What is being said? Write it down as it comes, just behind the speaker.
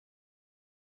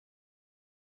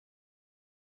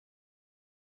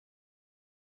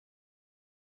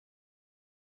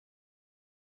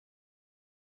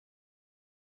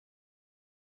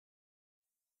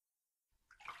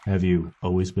Have you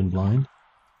always been blind?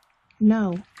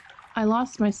 No, I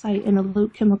lost my sight in a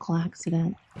loot chemical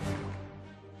accident.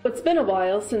 It's been a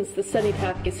while since the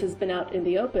Senitacus has been out in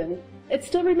the open. It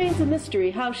still remains a mystery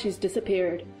how she's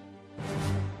disappeared.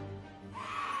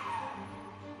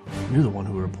 You're the one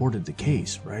who reported the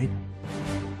case, right?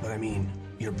 But I mean,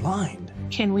 you're blind.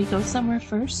 Can we go somewhere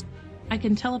first? I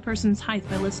can tell a person's height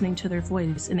by listening to their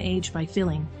voice and age by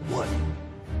feeling. What?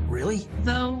 Really?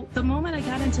 Though, the moment I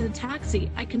got into the taxi,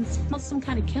 I can smell some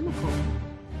kind of chemical.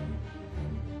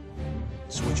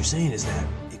 So what you're saying is that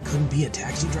it couldn't be a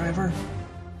taxi driver?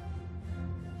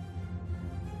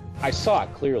 I saw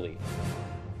it clearly.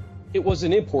 It was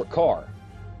an import car.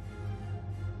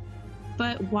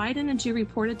 But why didn't you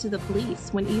report it to the police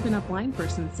when even a blind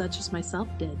person such as myself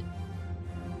did?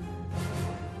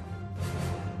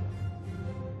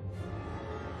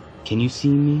 Can you see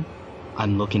me?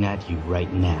 I'm looking at you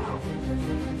right now.